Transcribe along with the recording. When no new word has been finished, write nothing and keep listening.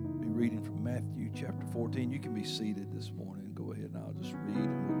reading from Matthew chapter 14. You can be seated this morning. Go ahead and I'll just read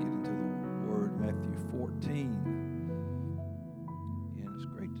and we'll get into the word. Matthew 14. Again, it's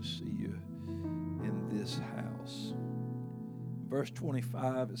great to see you in this house. Verse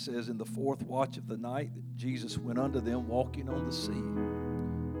 25, it says, "In the fourth watch of the night, Jesus went unto them walking on the sea.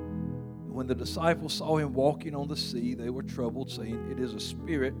 And when the disciples saw him walking on the sea, they were troubled, saying, It is a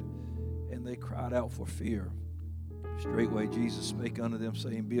spirit, and they cried out for fear. Straightway Jesus spake unto them,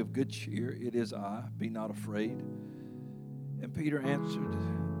 saying, Be of good cheer, it is I, be not afraid. And Peter answered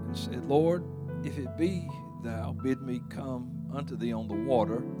and said, Lord, if it be thou, bid me come unto thee on the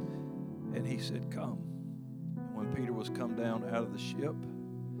water. And he said, Come. And when Peter was come down out of the ship,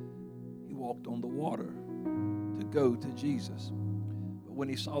 he walked on the water to go to Jesus. But when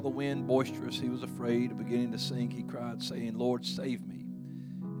he saw the wind boisterous, he was afraid, beginning to sink, he cried, saying, Lord, save me.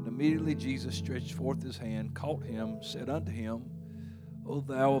 And immediately Jesus stretched forth his hand, caught him, said unto him, O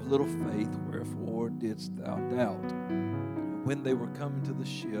thou of little faith, wherefore didst thou doubt? And when they were come into the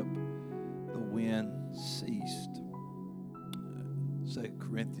ship, the wind ceased." 2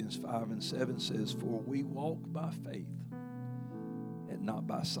 Corinthians 5:7 says, "For we walk by faith and not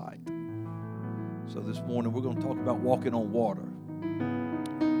by sight." So this morning we're going to talk about walking on water.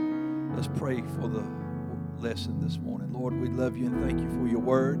 Let's pray for the lesson this morning. Lord, we love you and thank you for your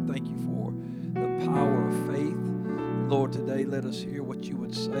word. Thank you for the power of faith. Lord, today let us hear what you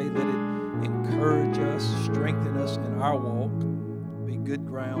would say. Let it encourage us, strengthen us in our walk. Be good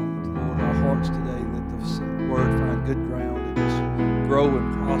ground, Lord, our hearts today. Let the word find good ground and just grow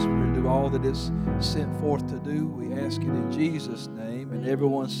and prosper and do all that it's sent forth to do. We ask it in Jesus' name. And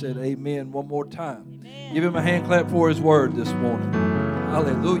everyone said amen one more time. Amen. Give him a hand clap for his word this morning.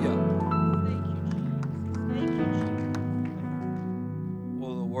 Hallelujah.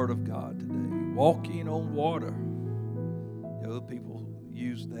 Word of God today. Walking on water. You know, people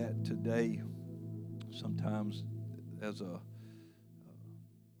use that today sometimes as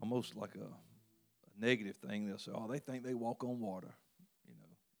almost like a negative thing. They'll say, oh, they think they walk on water. You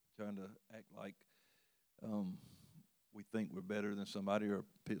know, trying to act like we think we're better than somebody, or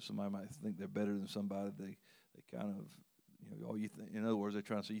somebody might think they're better than somebody. They kind of, you know, in other words, they're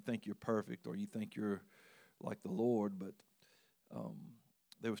trying to say you think you're perfect or you think you're like the Lord, but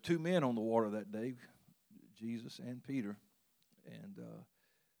there was two men on the water that day, Jesus and Peter. And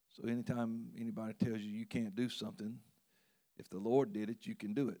so anytime anybody tells you you can't do something, if the Lord did it, you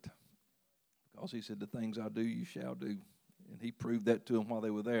can do it. Because he said, the things I do, you shall do. And he proved that to them while they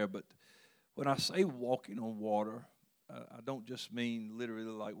were there. But when I say walking on water, I don't just mean literally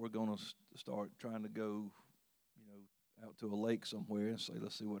like we're going to start trying to go, you know, out to a lake somewhere and say,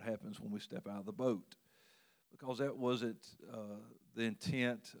 let's see what happens when we step out of the boat. Because that wasn't the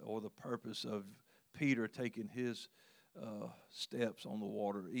intent or the purpose of Peter taking his steps on the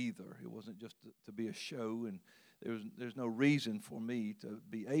water either. It wasn't just to be a show, and there's no reason for me to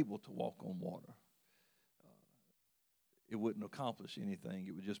be able to walk on water. It wouldn't accomplish anything.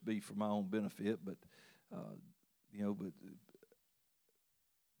 It would just be for my own benefit. But but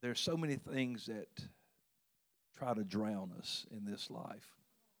there's so many things that try to drown us in this life,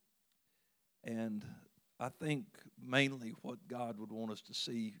 and I think mainly what God would want us to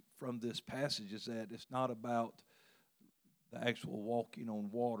see from this passage is that it's not about the actual walking on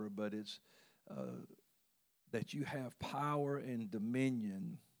water, but it's that you have power and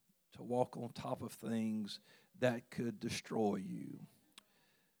dominion to walk on top of things that could destroy you.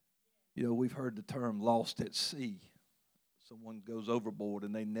 You know, we've heard the term lost at sea. Someone goes overboard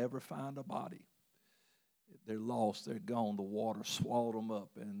and they never find a body. They're lost, they're gone, the water swallowed them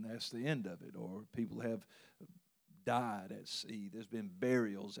up, and that's the end of it. Or people have died at sea. There's been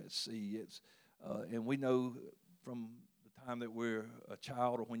burials at sea. And we know from the time that we're a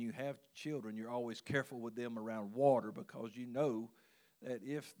child, or when you have children, you're always careful with them around water, because you know that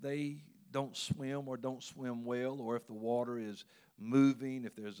if they don't swim or don't swim well, or if the water is moving,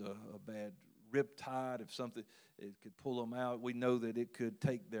 if there's a bad riptide, if something, it could pull them out, we know that it could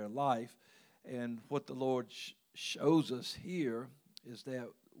take their life. And what the Lord shows us here is that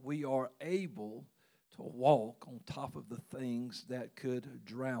we are able to walk on top of the things that could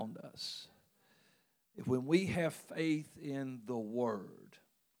drown us. When we have faith in the Word,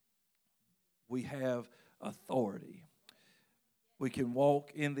 we have authority. We can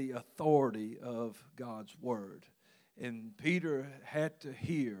walk in the authority of God's Word. And Peter had to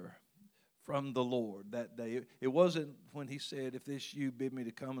hear from the Lord that day. It wasn't when he said, if this you bid me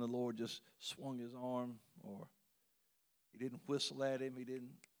to come, and the Lord just swung his arm, or he didn't whistle at him, he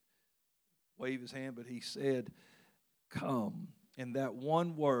didn't wave his hand, but he said, come. And that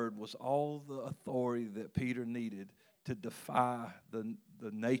one word was all the authority that Peter needed to defy the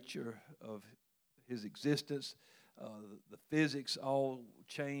the nature of his existence. The physics all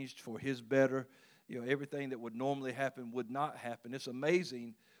changed for his better. Everything that would normally happen would not happen. It's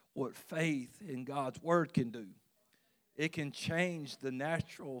amazing what faith in God's word can do. It can change the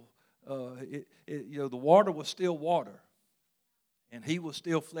natural. The water was still water, and he was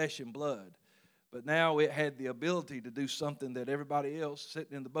still flesh and blood. But now it had the ability to do something that everybody else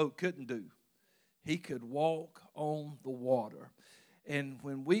sitting in the boat couldn't do. He could walk on the water. And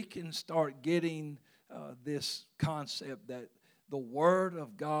when we can start getting this concept that the Word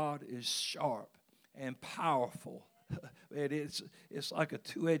of God is sharp and powerful, it's like a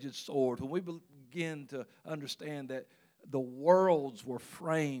two-edged sword. When we begin to understand that the worlds were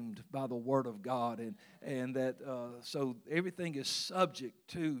framed by the Word of God, and that so everything is subject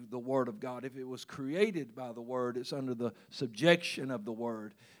to the Word of God. If it was created by the Word, it's under the subjection of the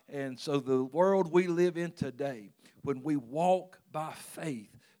Word. And so the world we live in today, when we walk by faith,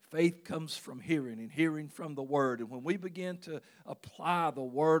 faith comes from hearing, and hearing from the Word. And when we begin to apply the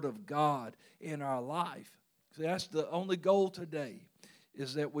Word of God in our life, see, that's the only goal today,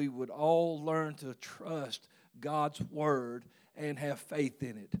 is that we would all learn to trust God's Word and have faith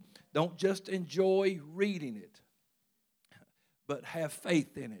in it. Don't just enjoy reading it, but have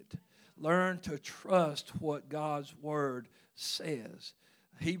faith in it. Learn to trust what God's Word says.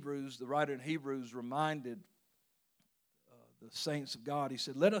 Hebrews, the writer in Hebrews reminded the saints of God, he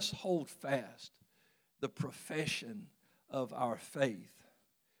said, let us hold fast the profession of our faith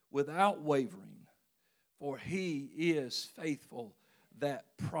without wavering, for he is faithful that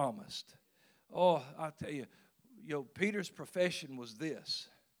promised. Oh, I tell you, Peter's profession was this.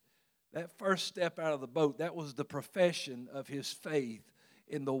 That first step out of the boat, that was the profession of his faith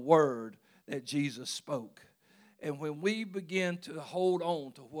in the word that Jesus spoke. And when we begin to hold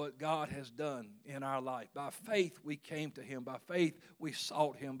on to what God has done in our life, by faith we came to him. By faith we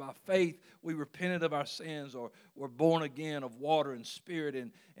sought him. By faith we repented of our sins or were born again of water and spirit.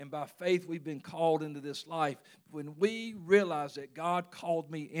 And by faith we've been called into this life. When we realize that God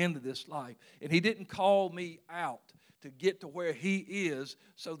called me into this life, and he didn't call me out to get to where he is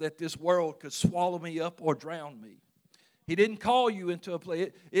so that this world could swallow me up or drown me. He didn't call you into a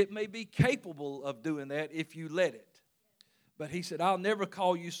place. It may be capable of doing that if you let it. But he said, I'll never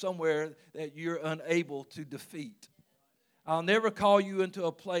call you somewhere that you're unable to defeat. I'll never call you into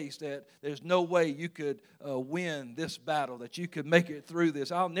a place that there's no way you could win this battle, that you could make it through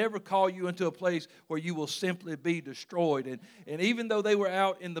this. I'll never call you into a place where you will simply be destroyed. And even though they were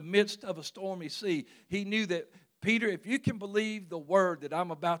out in the midst of a stormy sea, he knew that, Peter, if you can believe the word that I'm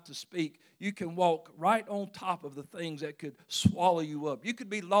about to speak, you can walk right on top of the things that could swallow you up. You could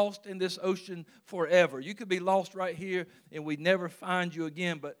be lost in this ocean forever. You could be lost right here and we'd never find you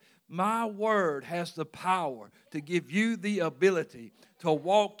again. But my word has the power to give you the ability to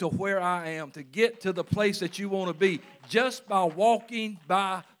walk to where I am, to get to the place that you want to be just by walking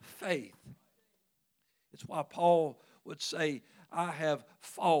by faith. It's why Paul would say, I have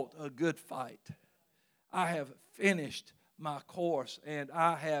fought a good fight. I have finished my course, and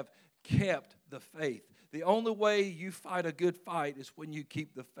I have kept the faith. The only way you fight a good fight is when you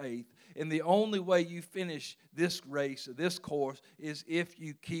keep the faith. And the only way you finish this race, this course, is if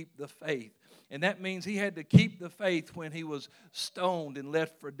you keep the faith. And that means he had to keep the faith when he was stoned and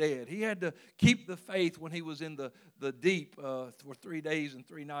left for dead. He had to keep the faith when he was in the deep for 3 days and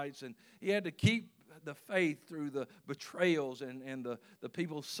 3 nights. And he had to keep the faith through the betrayals and the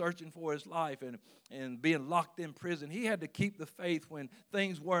people searching for his life and being locked in prison. He had to keep the faith when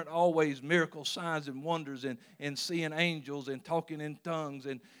things weren't always miracle signs and wonders and seeing angels and talking in tongues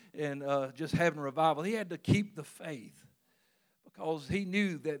and just having revival. He had to keep the faith because he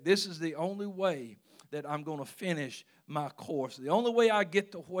knew that this is the only way that I'm going to finish my course. The only way I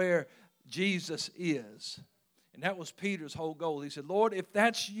get to where Jesus is. And that was Peter's whole goal. He said, Lord, if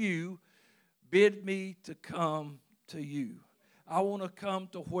that's you, bid me to come to you. I want to come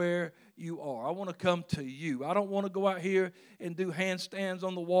to where you are. I want to come to you. I don't want to go out here and do handstands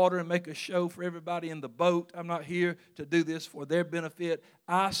on the water and make a show for everybody in the boat. I'm not here to do this for their benefit.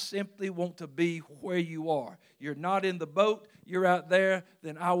 I simply want to be where you are. You're not in the boat. You're out there.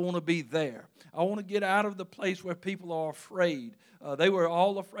 Then I want to be there. I want to get out of the place where people are afraid. They were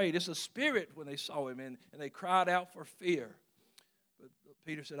all afraid. It's a spirit when they saw him, and they cried out for fear.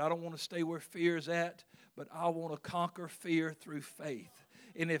 Peter said, I don't want to stay where fear is at, but I want to conquer fear through faith.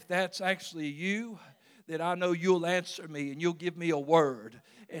 And if that's actually you, then I know you'll answer me and you'll give me a word.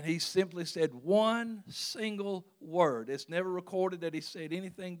 And he simply said one single word. It's never recorded that he said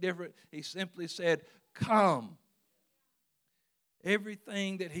anything different. He simply said, come.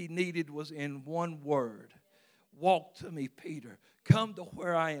 Everything that he needed was in one word. Walk to me, Peter. Come to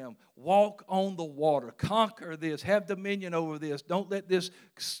where I am. Walk on the water. Conquer this. Have dominion over this. Don't let this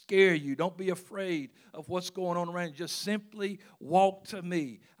scare you. Don't be afraid of what's going on around you. Just simply walk to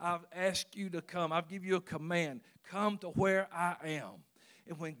me. I've asked you to come. I've given you a command. Come to where I am.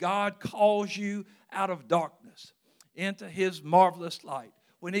 And when God calls you out of darkness into His marvelous light,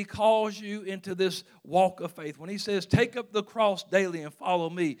 when He calls you into this walk of faith, when He says, take up the cross daily and follow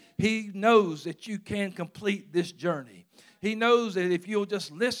me, He knows that you can complete this journey. He knows that if you'll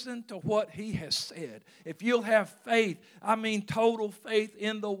just listen to what He has said, if you'll have faith, I mean total faith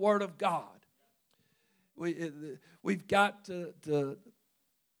in the Word of God, we've got to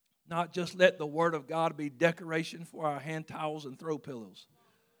not just let the Word of God be decoration for our hand towels and throw pillows.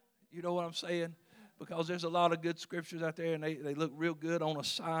 You know what I'm saying? Because there's a lot of good scriptures out there, and they look real good on a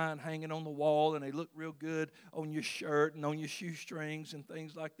sign hanging on the wall, and they look real good on your shirt and on your shoestrings and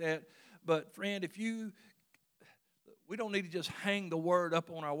things like that. But friend, we don't need to just hang the Word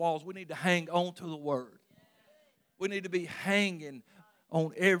up on our walls. We need to hang on to the Word. We need to be hanging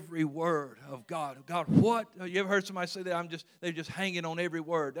on every word of God. God, what? You ever heard somebody say that? They're just hanging on every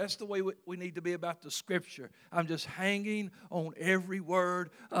word. That's the way we need to be about the Scripture. I'm just hanging on every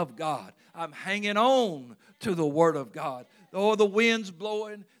word of God. I'm hanging on to the Word of God. Oh, the wind's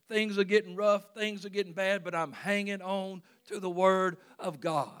blowing, things are getting rough, things are getting bad, but I'm hanging on to the Word of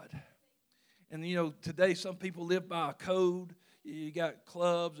God. And, today some people live by a code. You got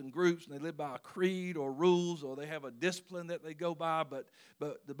clubs and groups, and they live by a creed or rules, or they have a discipline that they go by. But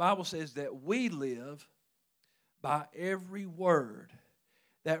the Bible says that we live by every word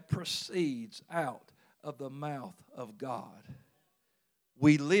that proceeds out of the mouth of God.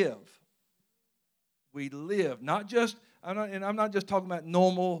 We live. We live. Not just, and I'm not just talking about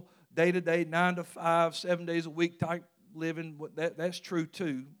normal day-to-day, 9 to 5, 7 days a week type living. That's true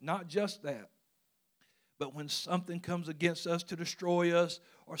too. Not just that. But when something comes against us to destroy us,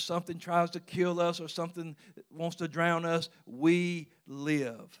 or something tries to kill us, or something wants to drown us, we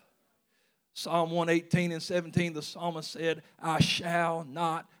live. Psalm 118 and 17, the psalmist said, I shall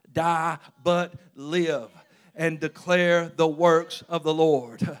not die, but live and declare the works of the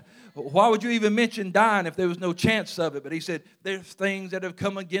Lord. Why would you even mention dying if there was no chance of it? But he said, there's things that have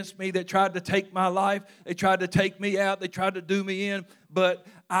come against me that tried to take my life. They tried to take me out. They tried to do me in. But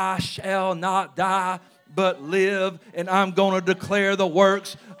I shall not die, but live, and I'm going to declare the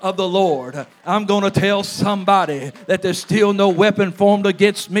works of the Lord. I'm going to tell somebody that there's still no weapon formed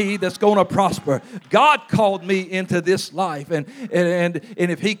against me that's going to prosper. God called me into this life, and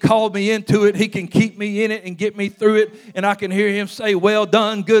if He called me into it, He can keep me in it and get me through it, and I can hear Him say, well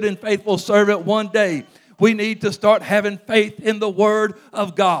done, good and faithful servant, one day. We need to start having faith in the Word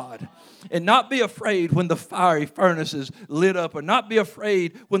of God. And not be afraid when the fiery furnace is lit up, or not be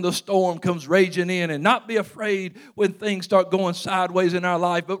afraid when the storm comes raging in, and not be afraid when things start going sideways in our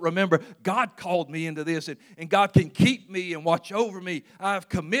life. But remember, God called me into this, and God can keep me and watch over me. I have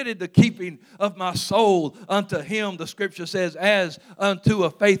committed the keeping of my soul unto Him, the Scripture says, as unto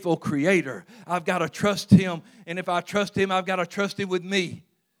a faithful Creator. I've got to trust Him, and if I trust Him, I've got to trust Him with me.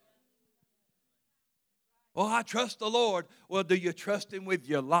 Well, I trust the Lord. Well, do you trust Him with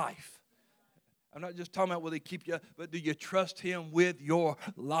your life? I'm not just talking about will He keep you, but do you trust Him with your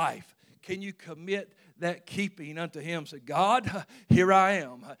life? Can you commit that keeping unto Him? Say, God, here I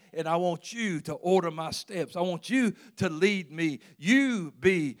am, and I want You to order my steps. I want You to lead me. You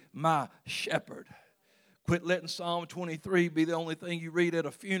be my shepherd. Quit letting Psalm 23 be the only thing you read at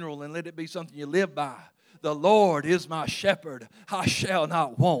a funeral, and let it be something you live by. The Lord is my shepherd, I shall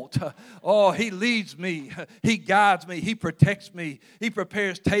not want. Oh, He leads me, He guides me, He protects me, He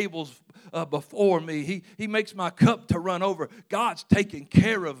prepares tables before me, He makes my cup to run over. God's taking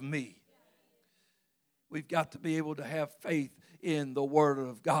care of me. We've got to be able to have faith in the Word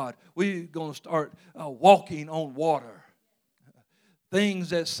of God. We're going to start walking on water.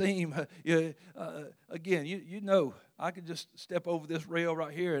 Things that seem, again, you know, I could just step over this rail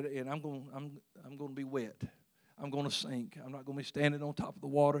right here, and I'm going to be wet. I'm going to sink. I'm not going to be standing on top of the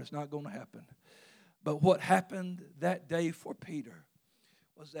water. It's not going to happen. But what happened that day for Peter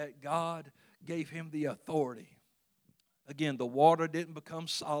was that God gave him the authority. Again, the water didn't become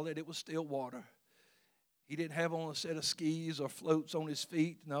solid. It was still water. He didn't have on a set of skis or floats on his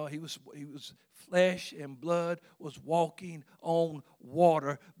feet. No, he was flesh and blood, was walking on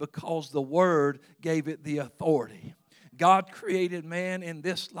water because the Word gave it the authority. God created man in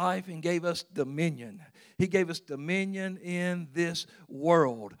this life and gave us dominion. He gave us dominion in this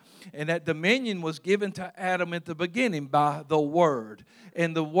world. And that dominion was given to Adam at the beginning by the Word.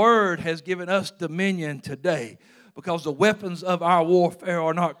 And the Word has given us dominion today. Because the weapons of our warfare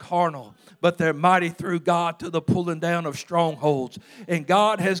are not carnal, but they're mighty through God to the pulling down of strongholds. And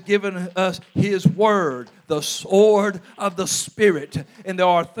God has given us His word, the sword of the Spirit. And there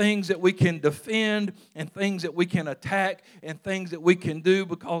are things that we can defend and things that we can attack and things that we can do,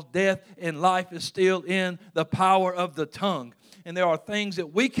 because death and life is still in the power of the tongue. And there are things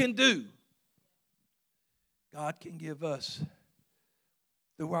that we can do. God can give us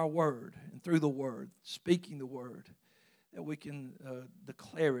through our word and through the word, speaking the word, that we can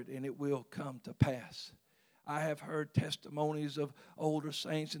declare it and it will come to pass. I have heard testimonies of older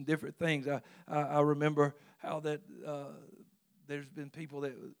saints and different things. I remember how that there's been people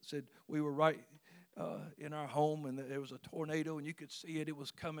that said we were right in our home and there was a tornado and you could see it. It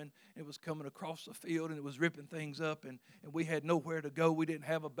was coming across the field and it was ripping things up and we had nowhere to go. We didn't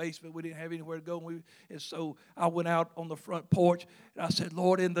have a basement. We didn't have anywhere to go. And so I went out on the front porch and I said,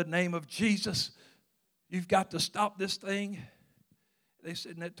 Lord, in the name of Jesus, you've got to stop this thing. They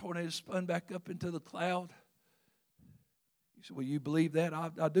said, and that tornado spun back up into the cloud. You said, well, you believe that?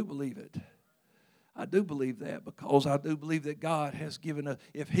 I do believe it. I do believe that, because I do believe that God has given us,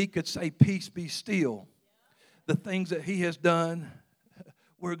 if He could say, peace be still, the things that He has done,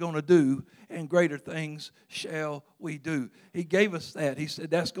 we're going to do, and greater things shall we do. He gave us that. He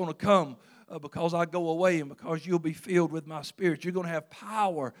said, that's going to come because I go away and because you'll be filled with my Spirit. You're going to have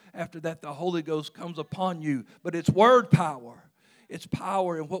power after that. The Holy Ghost comes upon you, but it's word power. It's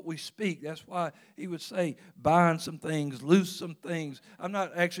power in what we speak. That's why He would say, bind some things, loose some things. I'm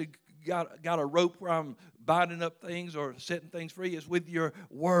not actually got a rope where I'm binding up things or setting things free. It's with your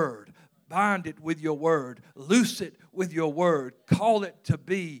word. Bind it with your word. Loose it with your word. Call it to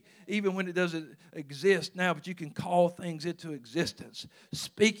be, even when it doesn't exist now, but you can call things into existence.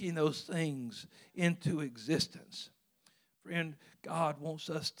 Speaking those things into existence. Friend, God wants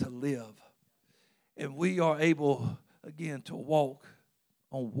us to live. And we are able, again, to walk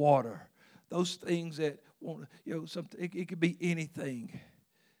on water. Those things that, it could be anything.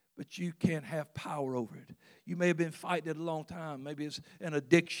 But you can have power over it. You may have been fighting it a long time. Maybe it's an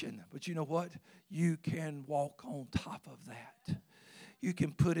addiction. But you know what? You can walk on top of that. You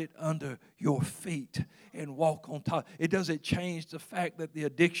can put it under your feet and walk on top. It doesn't change the fact that the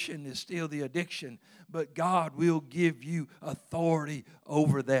addiction is still the addiction. But God will give you authority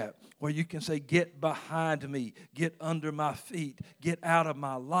over that. Where you can say, get behind me. Get under my feet. Get out of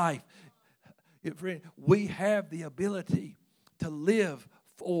my life. Friend, we have the ability to live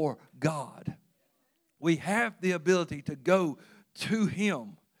for God. We have the ability to go to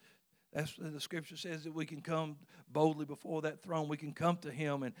Him. That's the Scripture says, that we can come boldly before that throne. We can come to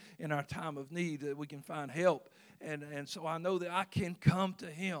Him, and in our time of need that we can find help. And so I know that I can come to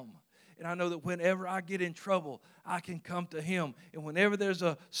Him. And I know that whenever I get in trouble, I can come to Him. And whenever there's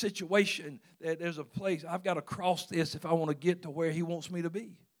a situation, that there's a place, I've got to cross this if I want to get to where He wants me to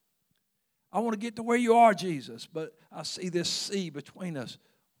be. I want to get to where you are, Jesus, but I see this sea between us.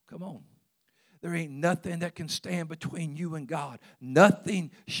 Come on. There ain't nothing that can stand between you and God.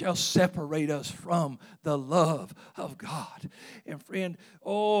 Nothing shall separate us from the love of God. And friend,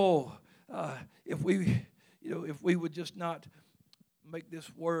 if we would just not make this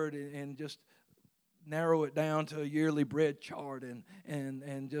word and just narrow it down to a yearly bread chart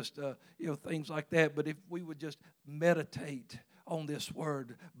and just things like that, but if we would just meditate on this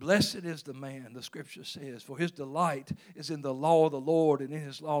word. Blessed is the man, the Scripture says, for his delight is in the law of the Lord, and in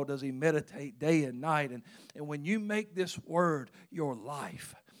His law does he meditate day and night. And when you make this word your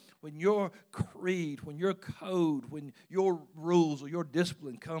life, when your creed, when your code, when your rules or your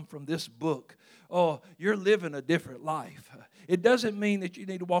discipline come from this book, you're living a different life. It doesn't mean that you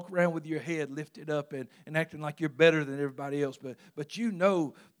need to walk around with your head lifted up and acting like you're better than everybody else, but you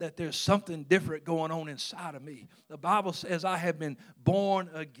know that there's something different going on inside of me. The Bible says I have been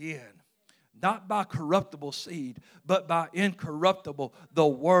born again. Not by corruptible seed, but by incorruptible, the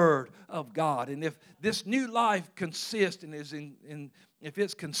Word of God. And if this new life consists and is if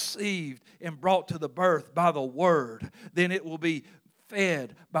it's conceived and brought to the birth by the Word, then it will be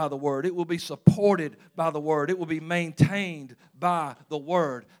fed by the Word. It will be supported by the Word. It will be maintained by the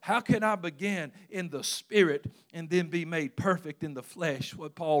Word. How can I begin in the Spirit and then be made perfect in the flesh?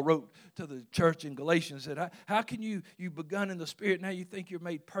 What Paul wrote to the church in Galatians said, how can you begun in the Spirit, now you think you're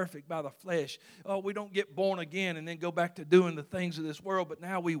made perfect by the flesh? We don't get born again and then go back to doing the things of this world, but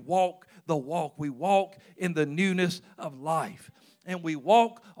now we walk the walk. We walk in the newness of life. And we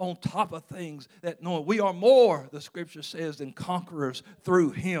walk on top of things that knowing we are more, the Scripture says, than conquerors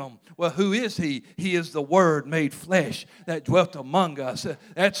through Him. Well, who is He? He is the Word made flesh that dwelt dwelt among us.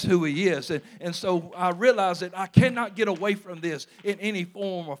 That's who he is. And so I realized that I cannot get away from this in any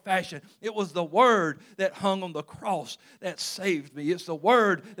form or fashion. It was the word that hung on the cross that saved me. It's the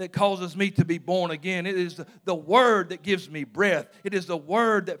word that causes me to be born again. It is the word that gives me breath. It is the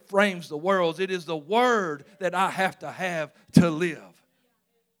word that frames the worlds. It is the word that I have to live.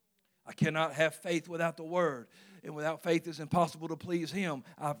 I cannot have faith without the word. And without faith, it's impossible to please him.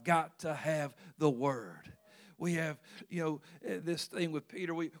 I've got to have the word. We have, this thing with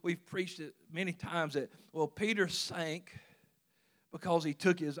Peter. We've preached it many times that, well, Peter sank because he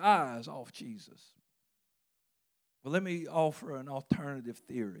took his eyes off Jesus. Well, let me offer an alternative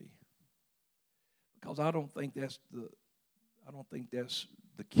theory, because I don't think that's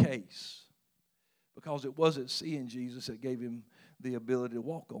the case. Because it wasn't seeing Jesus that gave him the ability to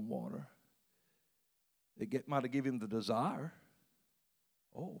walk on water. It might have given him the desire.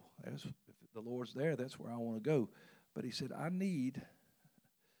 Oh, if the Lord's there, that's where I want to go. But he said, I need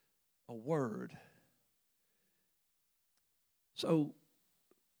a word. So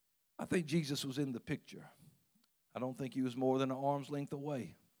I think Jesus was in the picture. I don't think he was more than an arm's length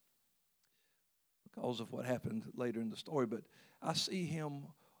away because of what happened later in the story. But I see him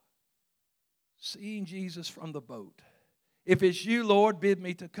seeing Jesus from the boat. If it's you, Lord, bid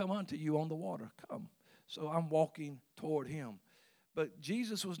me to come unto you on the water. Come. So I'm walking toward him. But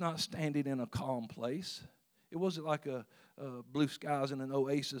Jesus was not standing in a calm place. It wasn't like a blue skies in an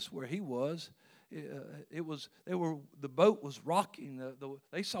oasis where he was. The boat was rocking.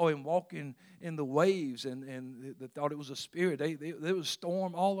 They saw him walking in the waves, and they thought it was a spirit. There was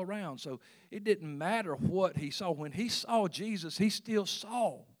storm all around. So it didn't matter what he saw. When he saw Jesus, he still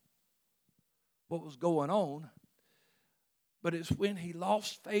saw what was going on. But it's when he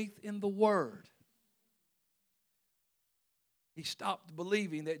lost faith in the word, he stopped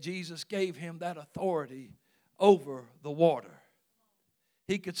believing that Jesus gave him that authority over the water.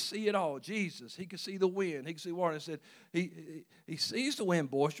 He could see it all. Jesus, he could see the wind. He could see water. He said he sees the wind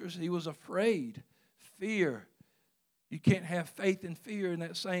boisterous. He was afraid. Fear. You can't have faith and fear in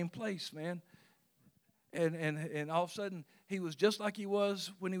that same place, man. And all of a sudden, he was just like he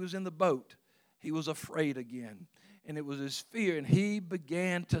was when he was in the boat. He was afraid again. And it was his fear, and he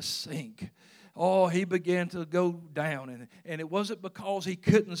began to sink. Oh, he began to go down. And it wasn't because he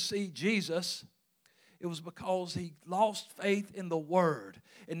couldn't see Jesus. It was because he lost faith in the word.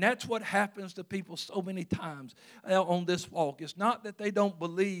 And that's what happens to people so many times on this walk. It's not that they don't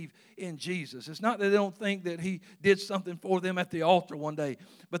believe in Jesus. It's not that they don't think that he did something for them at the altar one day.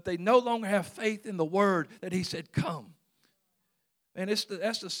 But they no longer have faith in the word that he said, come. And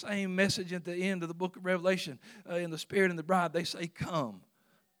that's the same message at the end of the book of Revelation. In the Spirit and the bride, they say, come.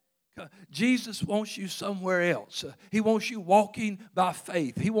 Jesus wants you somewhere else. He wants you walking by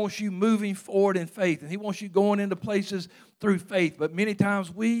faith. He wants you moving forward in faith. And he wants you going into places through faith. But many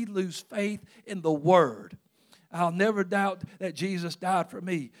times we lose faith in the word. I'll never doubt that Jesus died for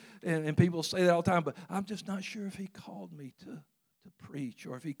me. And people say that all the time. But I'm just not sure if he called me to preach,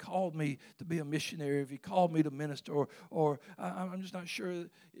 or if he called me to be a missionary, if he called me to minister, or I'm just not sure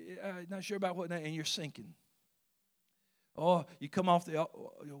about what, and you're sinking. Oh, you come off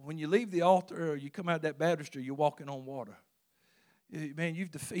when you leave the altar, or you come out of that baptistry, you're walking on water. Man,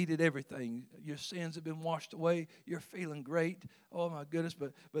 you've defeated everything. Your sins have been washed away. You're feeling great. Oh, my goodness,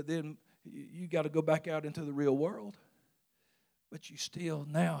 but then you got to go back out into the real world. But you still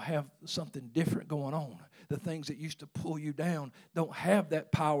now have something different going on. The things that used to pull you down don't have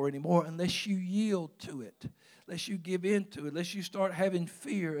that power anymore unless you yield to it, unless you give in to it, unless you start having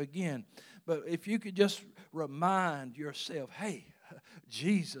fear again. But if you could just remind yourself, hey,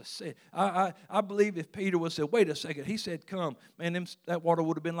 Jesus said, I believe if Peter would say, wait a second, he said, come, man, that water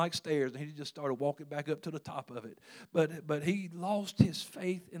would have been like stairs, and he just started walking back up to the top of it. But he lost his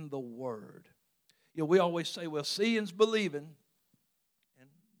faith in the word. We always say, well, seeing's believing.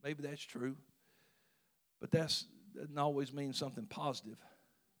 Maybe that's true, but that doesn't always mean something positive.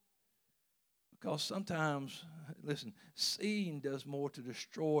 Because sometimes, listen, seeing does more to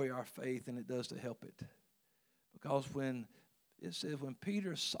destroy our faith than it does to help it. Because when it says when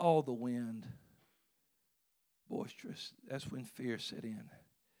Peter saw the wind boisterous, that's when fear set in.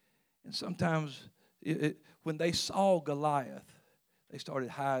 And sometimes when they saw Goliath, they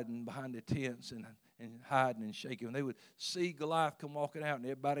started hiding behind the tents and hiding and shaking. When they would see Goliath come walking out, and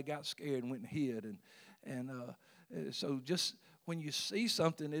everybody got scared and went and hid. So just when you see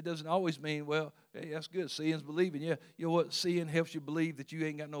something, it doesn't always mean, well, hey, that's good. Seeing's believing. Yeah, you know what? Seeing helps you believe that you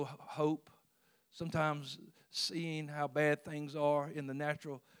ain't got no hope. Sometimes seeing how bad things are in the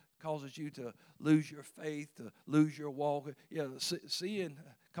natural causes you to lose your faith, to lose your walk. Yeah, seeing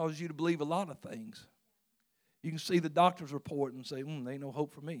causes you to believe a lot of things. You can see the doctor's report and say, there ain't no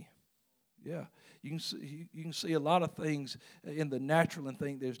hope for me. Yeah, you can see a lot of things in the natural and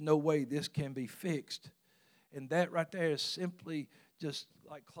think there's no way this can be fixed. And that right there is simply just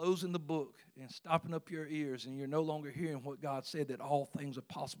like closing the book and stopping up your ears, and you're no longer hearing what God said, that all things are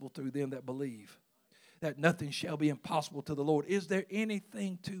possible through them that believe, that nothing shall be impossible to the Lord. Is there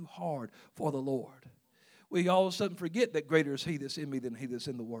anything too hard for the Lord? We all of a sudden forget that greater is he that's in me than he that's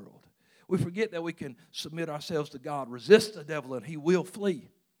in the world. We forget that we can submit ourselves to God, resist the devil, and he will flee.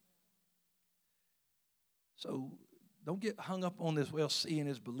 So don't get hung up on this, well, seeing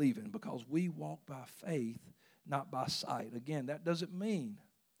is believing, because we walk by faith, not by sight. Again, that doesn't mean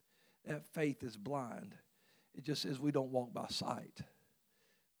that faith is blind. It just says we don't walk by sight.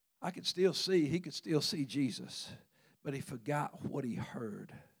 He could still see Jesus, but he forgot what he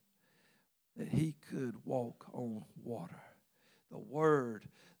heard, that he could walk on water. The word,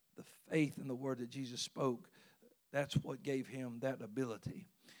 the faith in the word that Jesus spoke, that's what gave him that ability.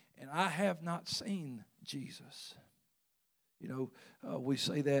 And I have not seen Jesus. We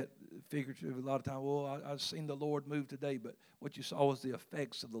say that figuratively a lot of times. Well, I've seen the Lord move today, but what you saw was the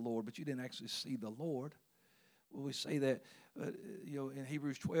effects of the Lord, but you didn't actually see the Lord. Well, we say that, in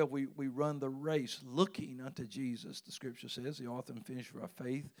Hebrews 12, we run the race looking unto Jesus, the Scripture says, the author and finisher of our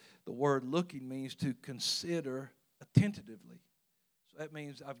faith. The word looking means to consider attentively. So that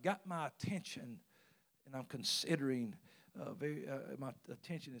means I've got my attention and I'm considering. My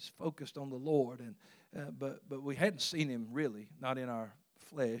attention is focused on the Lord, but we hadn't seen him really, not in our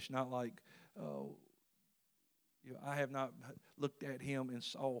flesh, not like I have not looked at him and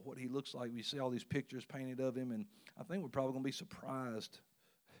saw what he looks like. We see all these pictures painted of him, and I think we're probably going to be surprised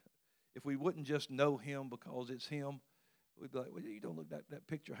if we wouldn't just know him because it's him. We'd be like, well, you don't look like that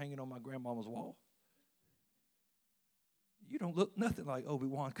picture hanging on my grandmama's wall. You don't look nothing like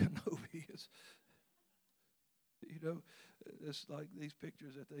Obi-Wan Kenobi. It's like these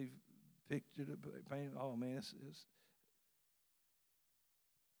pictures that they've pictured, painted. Oh, man, it's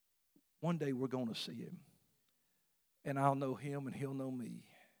one day we're going to see him. And I'll know him and he'll know me.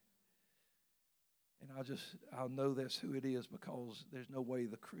 And I'll know that's who it is, because there's no way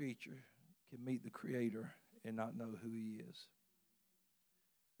the creature can meet the Creator and not know who he is.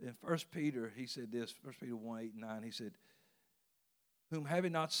 In 1 Peter, he said this, 1 Peter 1, 8 and 9, he said, whom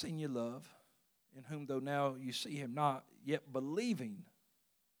having not seen you love, in whom though now you see him not, yet believing,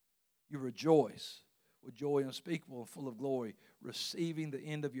 you rejoice with joy unspeakable and full of glory, receiving the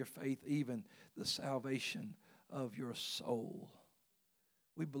end of your faith, even the salvation of your soul.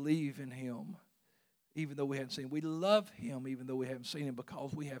 We believe in him, even though we haven't seen him. We love him, even though we haven't seen him,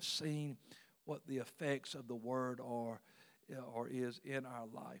 because we have seen what the effects of the word are or is in our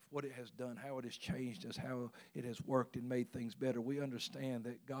life, what it has done, how it has changed us, how it has worked and made things better. We understand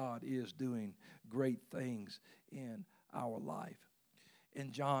that God is doing great things in our life.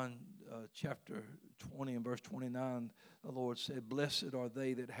 In John chapter 20 and verse 29, the Lord said, blessed are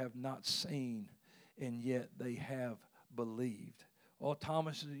they that have not seen, and yet they have believed. Oh,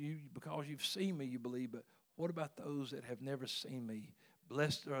 Thomas, because you've seen me, you believe, but what about those that have never seen me?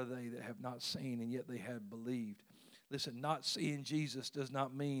 Blessed are they that have not seen, and yet they have believed. Listen, not seeing Jesus does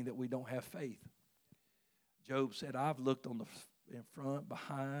not mean that we don't have faith. Job said, I've looked in front,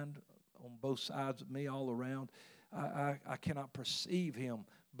 behind, on both sides of me, all around. I cannot perceive him.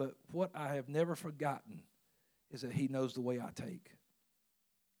 But what I have never forgotten is that he knows the way I take.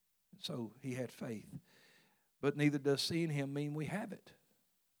 And so he had faith. But neither does seeing him mean we have it.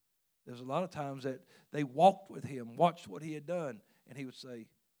 There's a lot of times that they walked with him, watched what he had done, and he would say,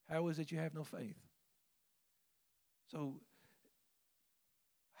 how is it you have no faith? So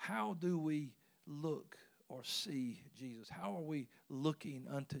how do we look or see Jesus? How are we looking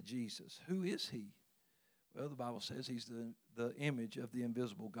unto Jesus? Who is he? Well, the Bible says he's the image of the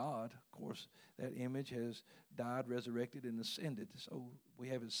invisible God. Of course, that image has died, resurrected, and ascended. So we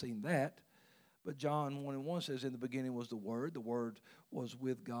haven't seen that. But John 1:1 says, in the beginning was the Word was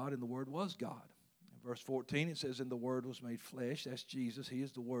with God, and the Word was God. In verse 14, it says, and the Word was made flesh. That's Jesus. He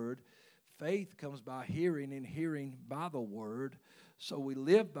is the Word. Faith comes by hearing, and hearing by the Word. So we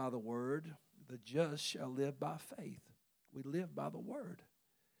live by the Word. The just shall live by faith. We live by the Word.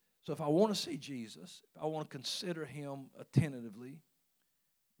 So if I want to see Jesus, if I want to consider him attentively,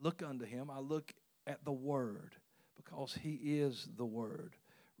 look unto him, I look at the Word, because he is the Word.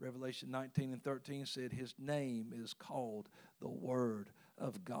 Revelation 19 and 13 said his name is called the Word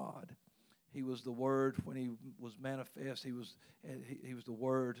of God. He was the Word when He was manifest. He was the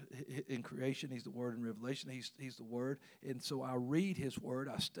Word in creation. He's the Word in Revelation. He's the Word. And so I read His Word.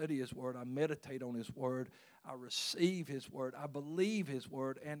 I study His Word. I meditate on His Word. I receive His Word. I believe His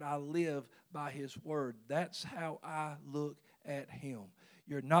Word. And I live by His Word. That's how I look at Him.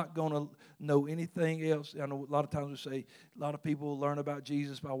 You're not going to know anything else. I know a lot of times we say a lot of people learn about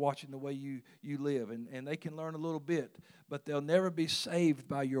Jesus by watching the way you live. And they can learn a little bit, but they'll never be saved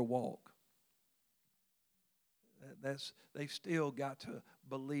by your walk. They've still got to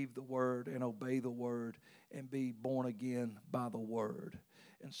believe the Word and obey the Word and be born again by the Word.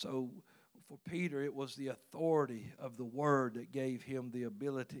 And so for Peter, it was the authority of the Word that gave him the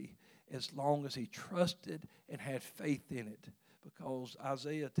ability, as long as he trusted and had faith in it. Because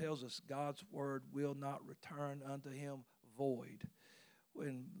Isaiah tells us God's Word will not return unto him void.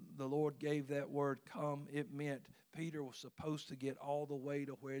 When the Lord gave that word come, it meant Peter was supposed to get all the way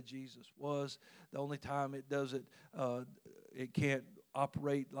to where Jesus was. The only time it doesn't, it can't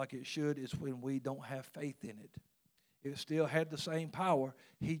operate like it should is when we don't have faith in it. It still had the same power.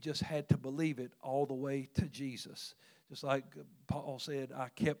 He just had to believe it all the way to Jesus. Just like Paul said, I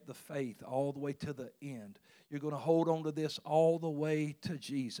kept the faith all the way to the end. You're going to hold on to this all the way to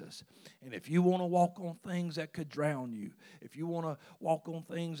Jesus. And if you want to walk on things that could drown you, if you want to walk on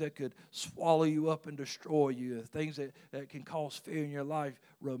things that could swallow you up and destroy you, things that can cause fear in your life,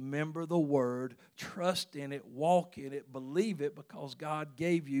 remember the Word, trust in it, walk in it, believe it, because God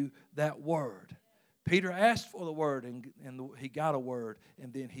gave you that Word. Peter asked for the Word, and he got a Word,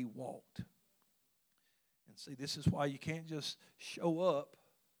 and then he walked. And see, this is why you can't just show up.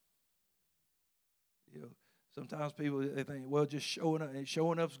 You know, sometimes people, they think, well, just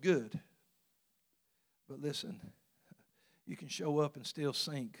showing up's good. But listen, you can show up and still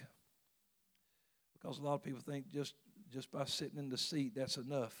sink. Because a lot of people think just by sitting in the seat, that's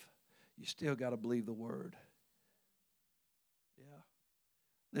enough. You still got to believe the Word. Yeah.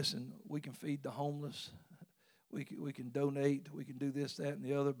 Listen, we can feed the homeless. We can donate. We can do this, that, and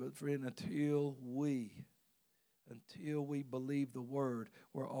the other. But friend, until we believe the Word,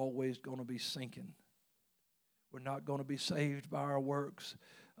 we're always going to be sinking. We're not going to be saved by our works.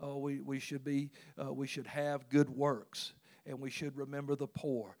 We should have good works, and we should remember the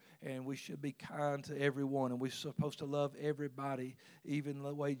poor, and we should be kind to everyone, and we're supposed to love everybody, even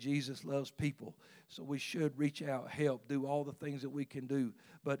the way Jesus loves people. So we should reach out, help, do all the things that we can do.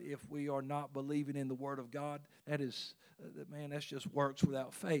 But if we are not believing in the Word of God, that's just works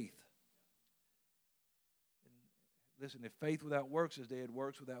without faith. Listen, if faith without works is dead,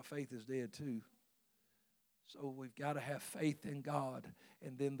 works without faith is dead too. So we've got to have faith in God,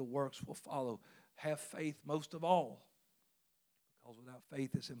 and then the works will follow. Have faith most of all, because without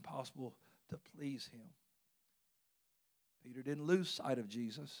faith it's impossible to please Him. Peter didn't lose sight of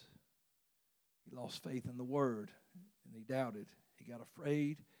Jesus. He lost faith in the Word, and he doubted. He got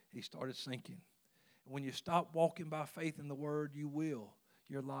afraid. He started sinking. And when you stop walking by faith in the Word,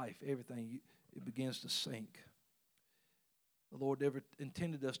 your life, everything, it begins to sink. The Lord never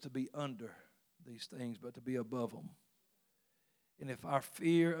intended us to be under these things, but to be above them. And if our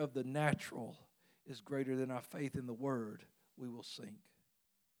fear of the natural is greater than our faith in the Word, we will sink.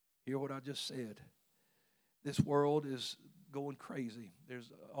 Hear what I just said. This world is going crazy.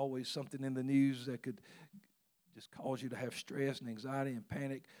 There's always something in the news that could just cause you to have stress and anxiety and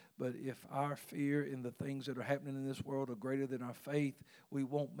panic. But if our fear in the things that are happening in this world are greater than our faith, we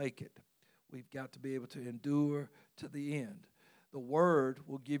won't make it. We've got to be able to endure to the end. The Word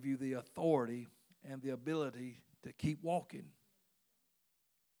will give you the authority and the ability to keep walking.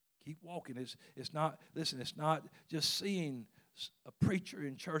 Keep walking. It's not just seeing a preacher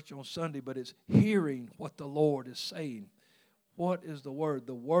in church on Sunday, but it's hearing what the Lord is saying. What is the Word?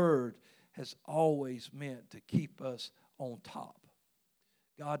 The Word has always meant to keep us on top.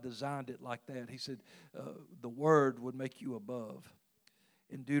 God designed it like that. He said the Word would make you above.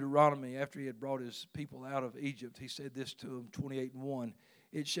 In Deuteronomy, after he had brought his people out of Egypt, he said this to them, 28:1,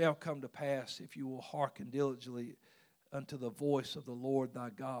 "It shall come to pass, if you will hearken diligently unto the voice of the Lord thy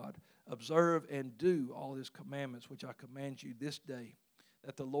God, observe and do all his commandments which I command you this day,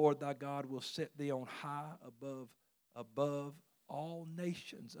 that the Lord thy God will set thee on high above all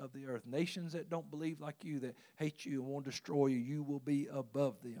nations of the earth." Nations that don't believe like you, that hate you and want to destroy you, you will be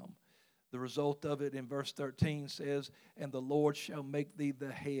above them. The result of it in verse 13 says, "And the Lord shall make thee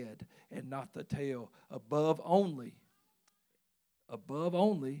the head and not the tail, above only,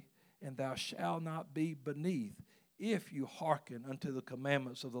 and thou shalt not be beneath, if you hearken unto the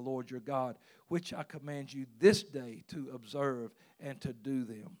commandments of the Lord your God, which I command you this day to observe and to do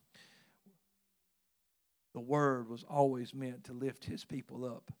them." The Word was always meant to lift His people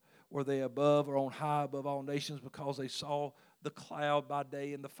up. were they above or on high above all nations because they saw the cloud by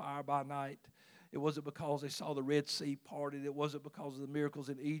day and the fire by night. It wasn't because they saw the Red Sea parted. It wasn't because of the miracles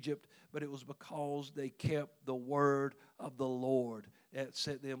in Egypt, but it was because they kept the word of the Lord that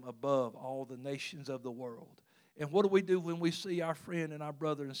set them above all the nations of the world. And what do we do when we see our friend and our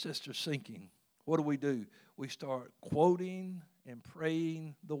brother and sister sinking? What do? We start quoting and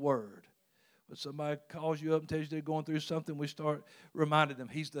praying the word. When somebody calls you up and tells you they're going through something, we start reminding them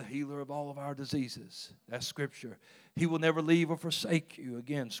He's the healer of all of our diseases. That's Scripture. He will never leave or forsake you.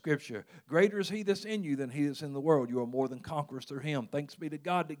 Again, Scripture. Greater is He that's in you than he that's in the world. You are more than conquerors through Him. Thanks be to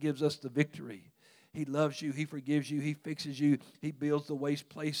God that gives us the victory. He loves you. He forgives you. He fixes you. He builds the waste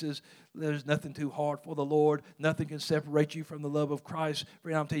places. There's nothing too hard for the Lord. Nothing can separate you from the love of Christ.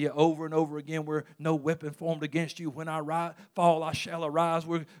 Friend, I'll tell you over and over again, we're no weapon formed against you. When I fall, I shall arise.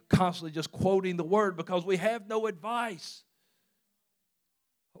 We're constantly just quoting the word because we have no advice.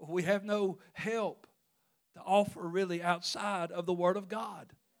 We have no help to offer really outside of the word of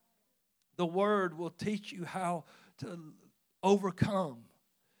God. The word will teach you how to overcome.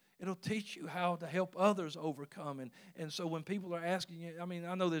 It'll teach you how to help others overcome. And so when people are asking you, I mean,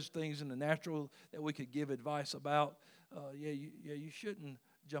 I know there's things in the natural that we could give advice about. You shouldn't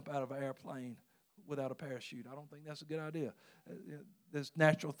jump out of an airplane without a parachute. I don't think that's a good idea. There's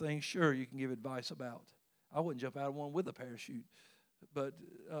natural things, sure, you can give advice about. I wouldn't jump out of one with a parachute. But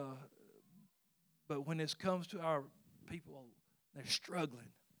when it comes to our people, they're struggling,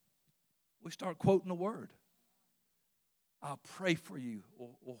 we start quoting the word. I'll pray for you.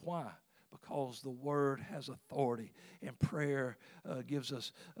 Well, why? Because the word has authority, and prayer gives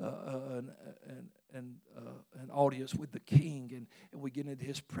us an audience with the King, and we get into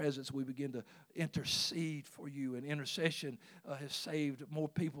His presence. We begin to intercede for you, and intercession has saved more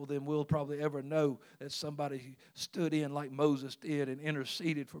people than we'll probably ever know. That somebody stood in like Moses did and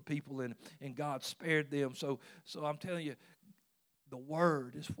interceded for people, and God spared them. So I'm telling you, the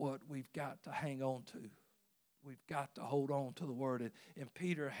word is what we've got to hang on to. We've got to hold on to the word. And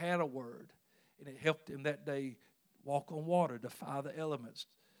Peter had a word, and it helped him that day walk on water, defy the elements,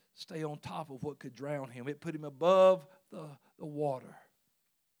 stay on top of what could drown him. It put him above the water.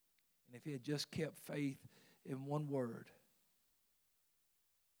 And if he had just kept faith in one word,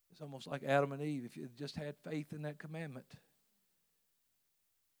 it's almost like Adam and Eve. If you had just had faith in that commandment,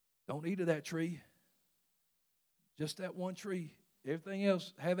 don't eat of that tree, just that one tree. Everything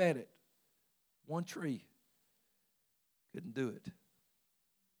else, have at it. One tree. Couldn't do it.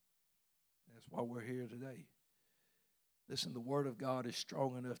 That's why we're here today. Listen, the Word of God is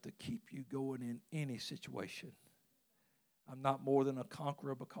strong enough to keep you going in any situation. I'm not more than a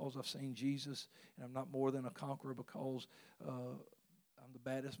conqueror because I've seen Jesus, and I'm not more than a conqueror because I'm the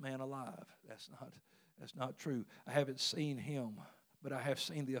baddest man alive. That's not true. I haven't seen Him, but I have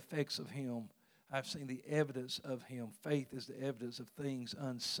seen the effects of Him. I've seen the evidence of Him. Faith is the evidence of things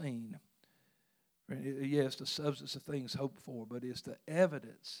unseen. Yes, the substance of things hoped for, but it's the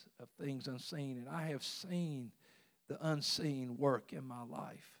evidence of things unseen. And I have seen the unseen work in my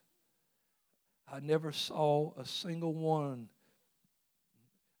life. I never saw a single one.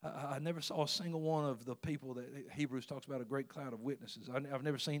 I never saw a single one of the people that Hebrews talks about, a great cloud of witnesses. I've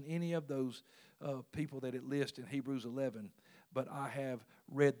never seen any of those people that it lists in Hebrews 11, but I have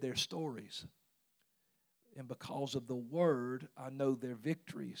read their stories. And because of the word, I know their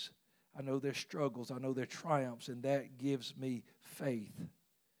victories. I know their struggles. I know their triumphs, and that gives me faith.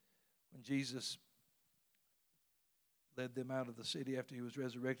 When Jesus led them out of the city after He was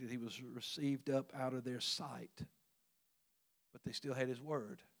resurrected, He was received up out of their sight. But they still had His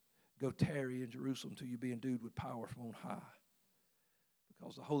word. Go tarry in Jerusalem till you be endued with power from on high.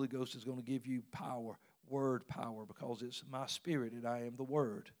 Because the Holy Ghost is going to give you power, word power, because it's my spirit and I am the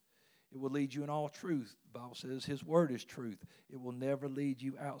word. It will lead you in all truth. The Bible says His word is truth. It will never lead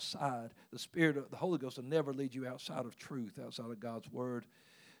you outside. The Spirit of the Holy Ghost will never lead you outside of truth, outside of God's word.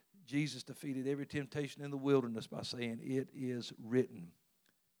 Jesus defeated every temptation in the wilderness by saying, "It is written."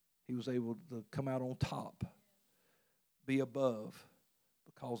 He was able to come out on top, be above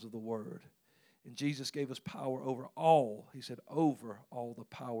because of the word. And Jesus gave us power over all. He said, over all the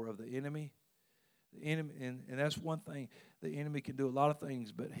power of the enemy. The enemy, and that's one thing. The enemy can do a lot of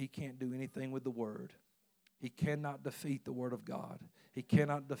things, but he can't do anything with the word. He cannot defeat the word of God. He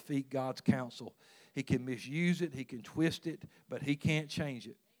cannot defeat God's counsel. He can misuse it. He can twist it, but he can't change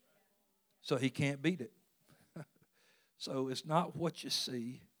it. So he can't beat it. So it's not what you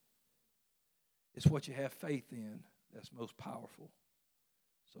see. It's what you have faith in that's most powerful.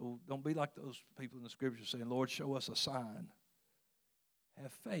 So don't be like those people in the Scripture saying, Lord, show us a sign.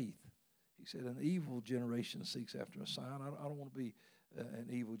 Have faith. He said, an evil generation seeks after a sign. I don't want to be an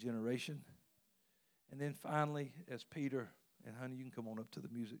evil generation. And then finally, as Peter, and honey, you can come on up to the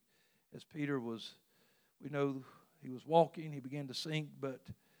music. As Peter was, we know he was walking, he began to sink, but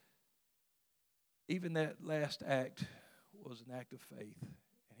even that last act was an act of faith.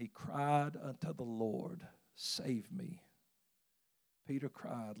 And he cried unto the Lord, save me. Peter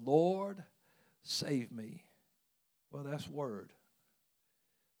cried, Lord, save me. Well, that's word.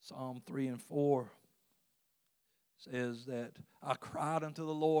 Psalm 3 and 4 says that I cried unto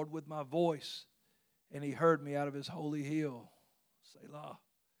the Lord with my voice, and he heard me out of his holy hill. Selah.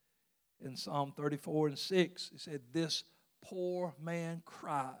 In Psalm 34 and 6, it said, this poor man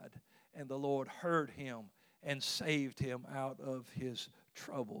cried, and the Lord heard him and saved him out of his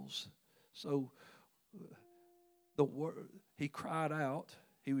troubles. So the word, he cried out.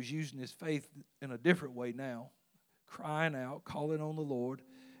 He was using his faith in a different way now, crying out, calling on the Lord.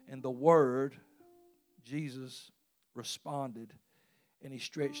 And the word, Jesus responded, and he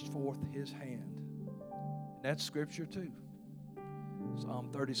stretched forth his hand. And that's scripture too. Psalm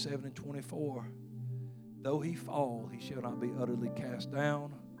 37 and 24. Though he fall, he shall not be utterly cast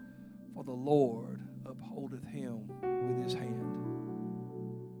down, for the Lord upholdeth him with his hand.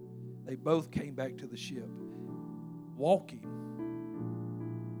 They both came back to the ship, walking.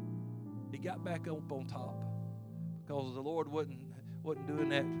 He got back up on top because the Lord wasn't doing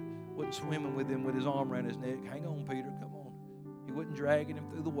that, wasn't swimming with him with his arm around his neck. Hang on, Peter, come on. He wasn't dragging him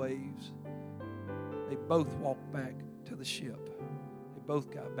through the waves. They both walked back to the ship. They both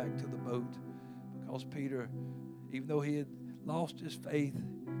got back to the boat because Peter, even though he had lost his faith,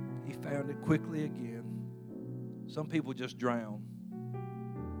 he found it quickly again. Some people just drown.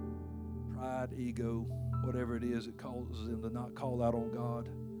 Pride, ego, whatever it is that causes them to not call out on God.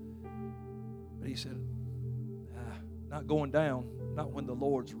 But he said, not going down, not when the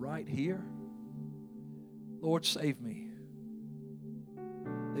Lord's right here. Lord, save me.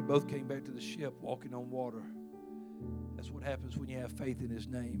 They both came back to the ship walking on water. That's what happens when you have faith in his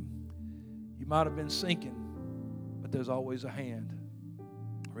name. You might have been sinking, but there's always a hand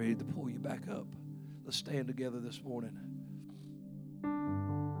ready to pull you back up. Let's stand together this morning.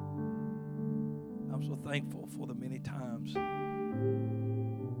 I'm so thankful for the many times.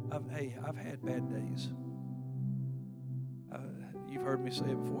 I've had bad days. You've heard me say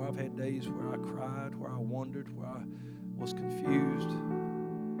it before. I've had days where I cried, where I wondered, where I was confused.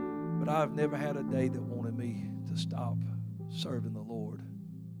 But I've never had a day that wanted me to stop serving the Lord.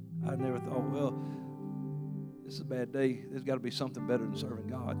 I never thought, well, this is a bad day. There's got to be something better than serving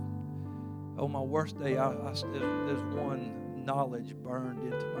God. On my worst day, there's one knowledge burned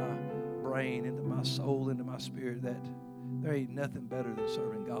into my brain, into my soul, into my spirit that there ain't nothing better than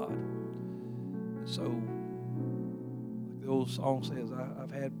serving God. And so, like the old song says,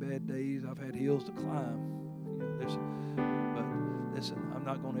 I've had bad days, I've had hills to climb. But listen, I'm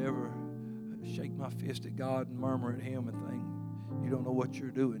not going to ever shake my fist at God and murmur at him and think, you don't know what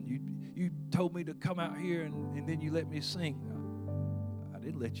you're doing. You told me to come out here and then you let me sink. I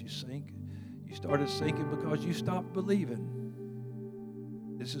didn't let you sink. You started sinking because you stopped believing.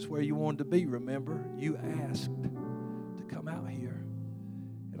 This is where you wanted to be, remember? You asked to come out here.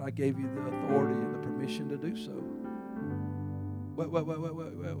 And I gave you the authority and the permission to do so. Well,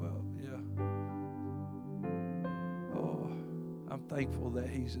 yeah. Oh, I'm thankful that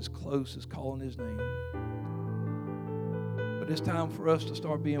he's as close as calling his name. But it's time for us to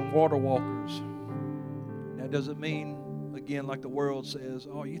start being water walkers. That doesn't mean, again, like the world says,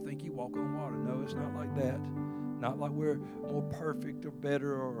 oh, you think you walk on water. No, it's not like that. Not like we're more perfect or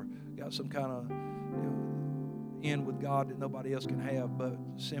better or got some kind of end with God that nobody else can have, but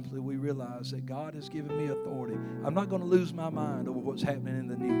simply we realize that God has given me authority. I'm not going to lose my mind over what's happening in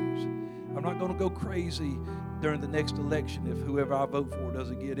the news. I'm not going to go crazy during the next election if whoever I vote for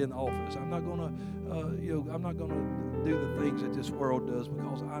doesn't get in office. I'm not going to, I'm not going to do the things that this world does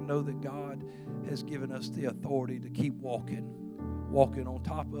because I know that God has given us the authority to keep walking on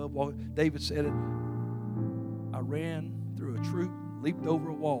top of. David said it. I ran through a troop, leaped over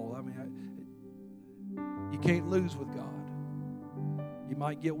a wall. I mean, you can't lose with God. You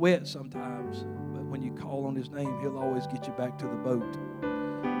might get wet sometimes, but when you call on his name, he'll always get you back to the boat.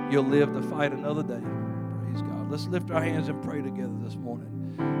 You'll live to fight another day. Praise God. Let's lift our hands and pray together this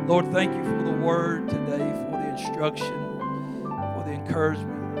morning. Lord, thank you for the word today, for the instruction, for the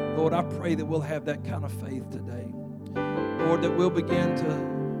encouragement. Lord, I pray that we'll have that kind of faith today. Lord, that we'll begin to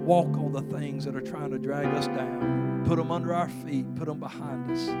walk on the things that are trying to drag us down. Put them under our feet. Put them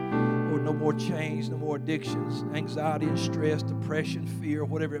behind us. Lord, no more chains, no more addictions, anxiety and stress, depression, fear,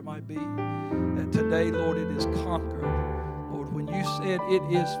 whatever it might be. That today, Lord, it is conquered. Lord, when you said it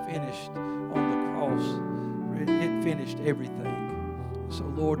is finished on the cross, it finished everything. So,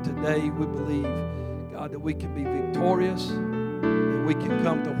 Lord, today we believe, God, that we can be victorious, that we can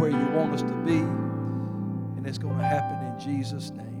come to where you want us to be, and it's going to happen in Jesus' name.